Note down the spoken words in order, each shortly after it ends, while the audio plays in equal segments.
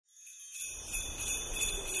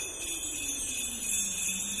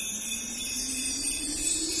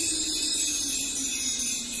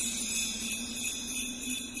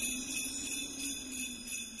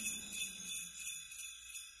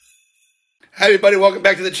Hi everybody, welcome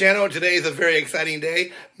back to the channel. Today is a very exciting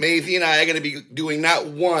day. Maisie and I are going to be doing not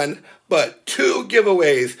one, but two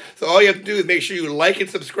giveaways. So all you have to do is make sure you like and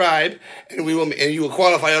subscribe, and you will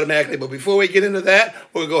qualify automatically. But before we get into that,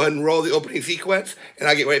 we'll go ahead and roll the opening sequence, and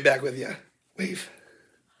I'll get right back with you. Wave.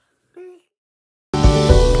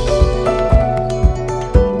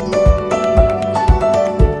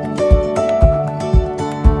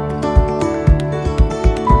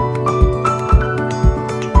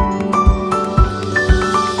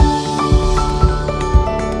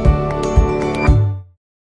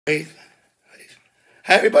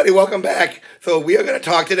 Hi everybody, welcome back. So we are going to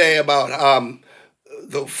talk today about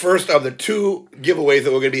the first of the two giveaways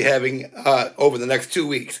that we're going to be having over the next 2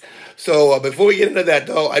 weeks. So before we get into that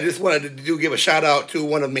though, I just wanted to give a shout out to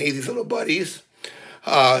one of Maisie's little buddies.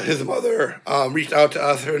 His mother reached out to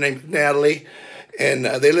us. Her name's Natalie, and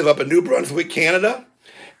they live up in New Brunswick, Canada.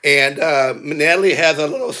 And Natalie has a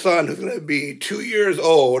little son who's going to be 2 years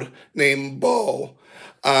old named Bo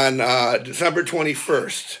on December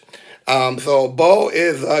 21st. So Bo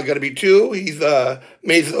is going to be 2. He's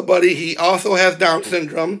Maisie's little buddy. He also has Down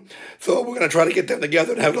syndrome. So we're going to try to get them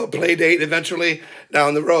together and have a little play date eventually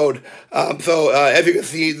down the road. So as you can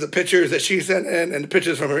see, the pictures that she sent in and the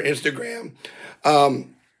pictures from her Instagram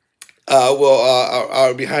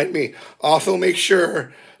are behind me. Also make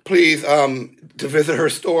sure, please, to visit her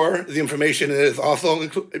store. The information is also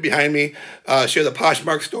behind me. Share the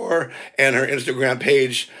Poshmark store and her Instagram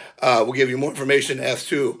page. Will give you more information as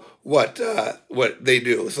to what they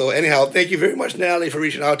do. So anyhow, thank you very much, Natalie, for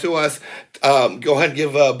reaching out to us. Go ahead and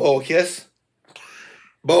give Bo a kiss.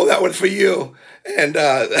 Bo, that one's for you. And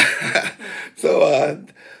so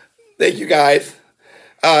thank you, guys.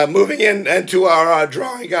 Moving into our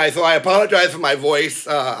drawing, guys. So I apologize for my voice.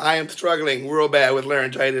 I am struggling real bad with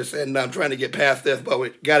laryngitis, and I'm trying to get past this, but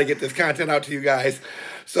we got to get this content out to you guys.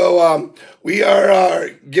 So we are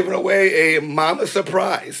giving away a mama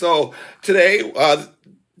surprise. So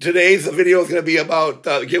today's video is going to be about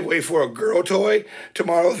the giveaway for a girl toy.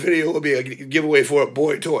 Tomorrow's video will be a giveaway for a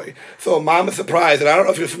boy toy. So mama surprise, and I don't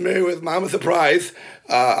know if you're familiar with mama surprise.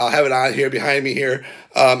 I'll have it on here behind me here.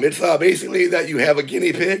 It's basically that you have a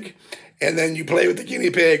guinea pig, and then you play with the guinea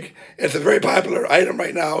pig. It's a very popular item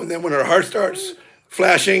right now. And then when her heart starts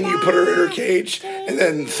flashing, you put her in her cage, and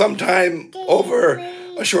then sometime over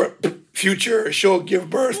a short future, she'll give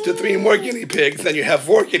birth to 3 more guinea pigs. Then you have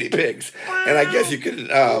 4 guinea pigs, and I guess you could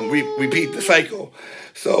repeat the cycle.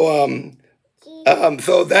 So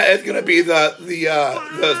so that is going to be the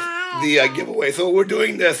giveaway. So we're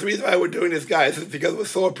doing this. The reason why we're doing this, guys, is because we're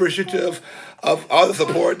so appreciative of all the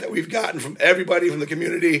support that we've gotten from everybody, from the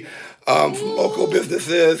community, from local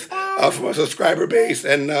businesses, from our subscriber base,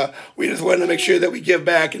 and we just wanted to make sure that we give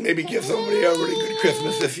back and maybe give somebody a really good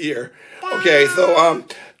Christmas this year. Okay, so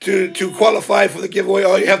to qualify for the giveaway,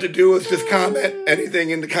 all you have to do is just comment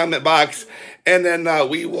anything in the comment box, and then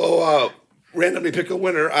we will randomly pick a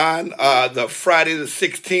winner on the Friday the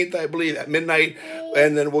 16th, I believe, at midnight,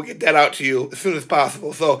 and then we'll get that out to you as soon as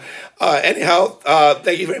possible. So anyhow,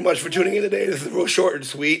 thank you very much for tuning in today. This is real short and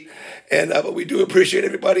sweet, and but we do appreciate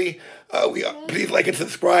everybody. Please like and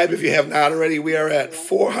subscribe if you have not already. We are at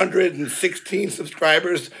 416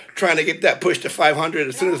 subscribers, trying to get that push to 500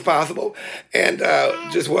 as soon as possible. And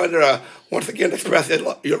just wanted to once again express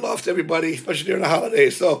your love to everybody, especially during the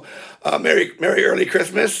holidays. So Merry early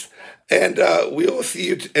Christmas, and we will see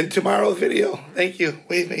you in tomorrow's video. Thank you.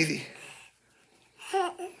 Wave, Maisie.